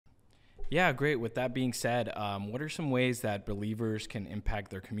Yeah, great. With that being said, what are some ways that believers can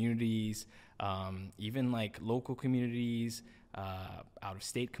impact their communities, even like local communities, out of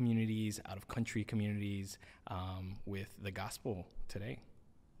state communities, out of country communities, with the gospel today?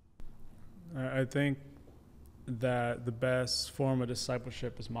 I think that the best form of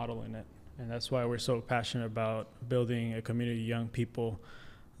discipleship is modeling it. And that's why we're so passionate about building a community of young people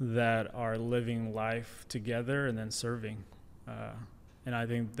that are living life together and then serving. And I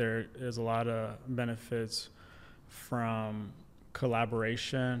think there is a lot of benefits from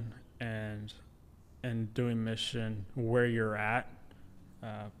collaboration and doing mission where you're at,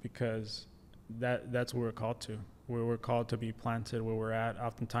 because that's what we're called to. We're called to be planted where we're at.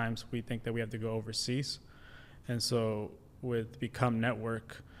 Oftentimes we think that we have to go overseas. And so with Become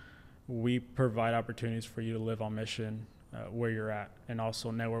Network, we provide opportunities for you to live on mission where you're at, and also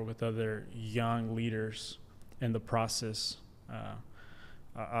network with other young leaders in the process.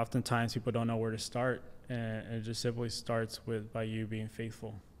 Oftentimes people don't know where to start, and it just simply starts by you being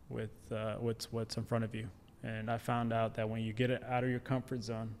faithful with what's in front of you. And I found out that when you get it out of your comfort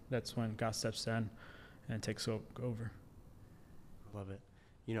zone, that's when God steps in and takes over. I love it.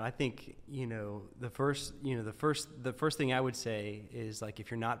 I think, the first thing I would say is, like,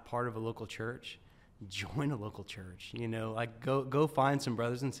 if you're not part of a local church, join a local church. Like, go find some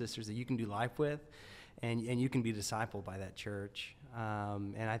brothers and sisters that you can do life with, and you can be discipled by that church.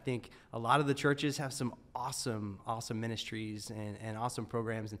 And I think a lot of the churches have some awesome ministries and awesome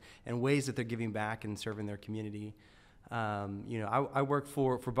programs and ways that they're giving back and serving their community. I work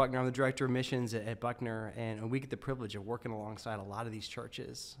for Buckner. I'm the director of missions at Buckner, and we get the privilege of working alongside a lot of these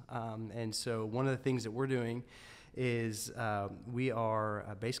churches. And so one of the things that we're doing is we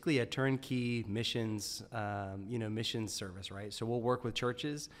are basically a turnkey missions service, right? So we'll work with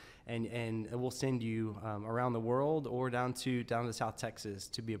churches, and we'll send you around the world or down to South Texas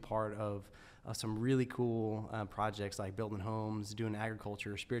to be a part of some really cool projects, like building homes, doing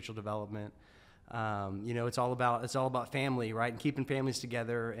agriculture, spiritual development. It's all about family, right? And keeping families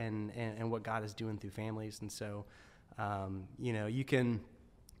together and what God is doing through families. And so, you can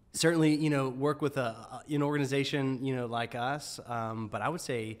certainly, work with an organization, like us. But I would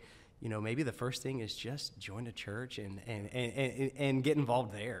say, maybe the first thing is just join a church and get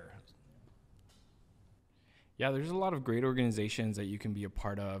involved there. Yeah, there's a lot of great organizations that you can be a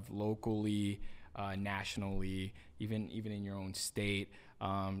part of locally, nationally, even in your own state.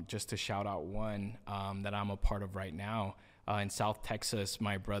 Just to shout out one that I'm a part of right now. In South Texas,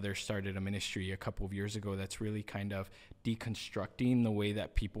 my brother started a ministry a couple of years ago that's really kind of deconstructing the way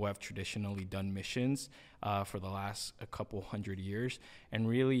that people have traditionally done missions for the last a couple hundred years. And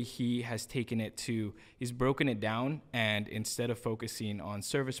really, he's broken it down, and instead of focusing on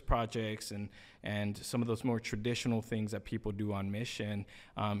service projects and some of those more traditional things that people do on mission,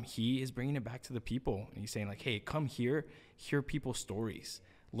 he is bringing it back to the people. And he's saying, like, hey, come here, hear people's stories,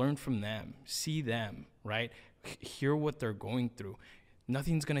 learn from them, see them, right? Hear what they're going through.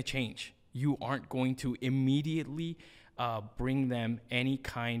 Nothing's going to change. You aren't going to immediately bring them any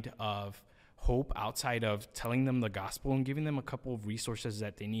kind of hope outside of telling them the gospel and giving them a couple of resources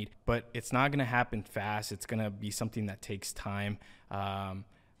that they need. But it's not going to happen fast. It's going to be something that takes time.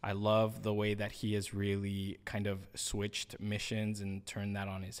 I love the way that he has really kind of switched missions and turned that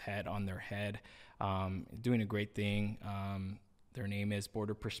on their head. Doing a great thing. Their name is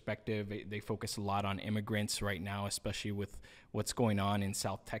Border Perspective. They focus a lot on immigrants right now, especially with what's going on in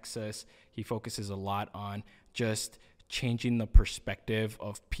South Texas. He focuses a lot on just changing the perspective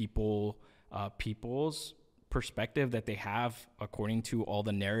of people's perspective that they have according to all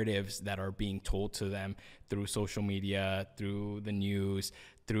the narratives that are being told to them through social media, through the news,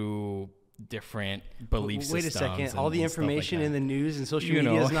 through different belief systems. Wait a second. All the information like in the news and social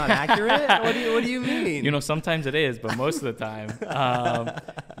media is not accurate? What do you mean? Sometimes it is, but most of the time.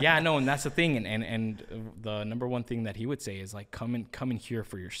 And that's the thing. And the number one thing that he would say is, like, come and hear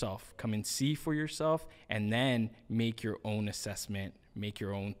for yourself. Come and see for yourself, and then make your own assessment, make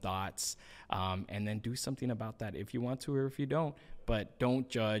your own thoughts, and then do something about that if you want to or if you don't. But don't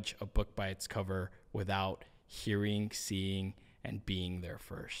judge a book by its cover without hearing, seeing, and being there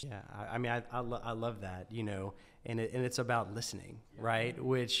first. Yeah, I love that, and it's about listening, right?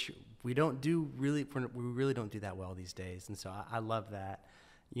 Which we really don't do that well these days. And so I love that,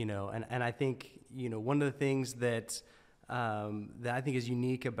 and I think, one of the things that I think is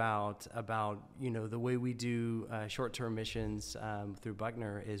unique about the way we do short-term missions through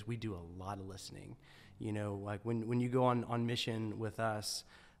Buckner is we do a lot of listening. Like when you go on mission with us,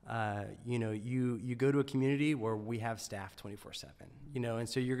 you go to a community where we have staff 24/7, and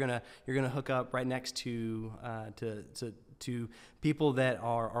so you're gonna hook up right next to to people that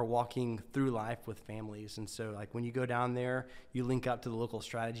are walking through life with families. And so like when you go down there, you link up to the local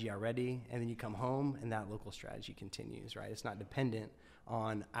strategy already, and then you come home and that local strategy continues, right? It's not dependent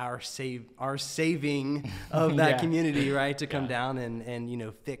on our saving of that community, right? To come down and, you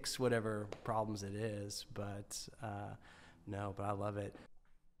know, fix whatever problems it is. But no, but I love it.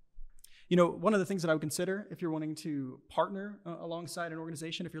 You know, one of the things that I would consider if you're wanting to partner alongside an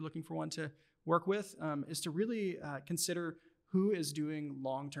organization, if you're looking for one to work with, is to really consider who is doing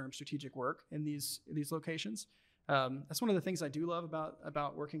long-term strategic work in these locations. That's one of the things I do love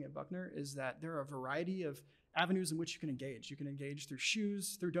about working at Buckner, is that there are a variety of avenues in which you can engage. You can engage through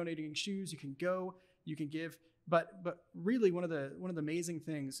shoes, through donating shoes. You can go, you can give. But really, one of the amazing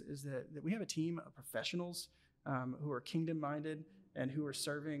things is that we have a team of professionals who are kingdom-minded and who are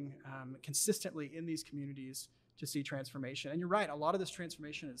serving consistently in these communities to see transformation. And you're right, a lot of this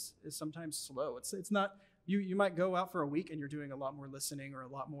transformation is sometimes slow. It's not, you might go out for a week and you're doing a lot more listening or a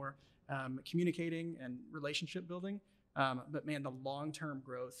lot more communicating and relationship building. But man, the long-term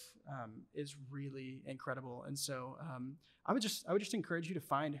growth is really incredible. And so I would just encourage you to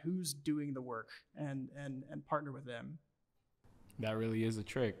find who's doing the work and partner with them. That really is a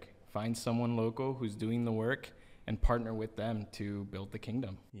trick. Find someone local who's doing the work and partner with them to build the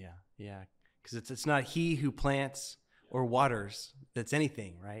kingdom. Yeah. Because it's not he who plants or waters that's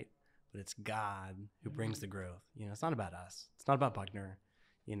anything, right? But it's God who brings the growth. You know, it's not about us. It's not about Buckner.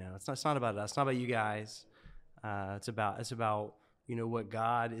 You know, it's not about us. It's not about you guys. It's about you know what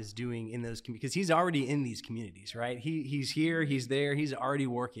God is doing in those communities, because He's already in these communities, right? He's here. He's there. He's already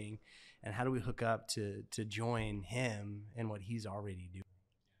working. And how do we hook up to join Him in what He's already doing?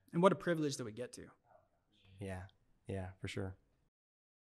 And what a privilege that we get to. Yeah, for sure.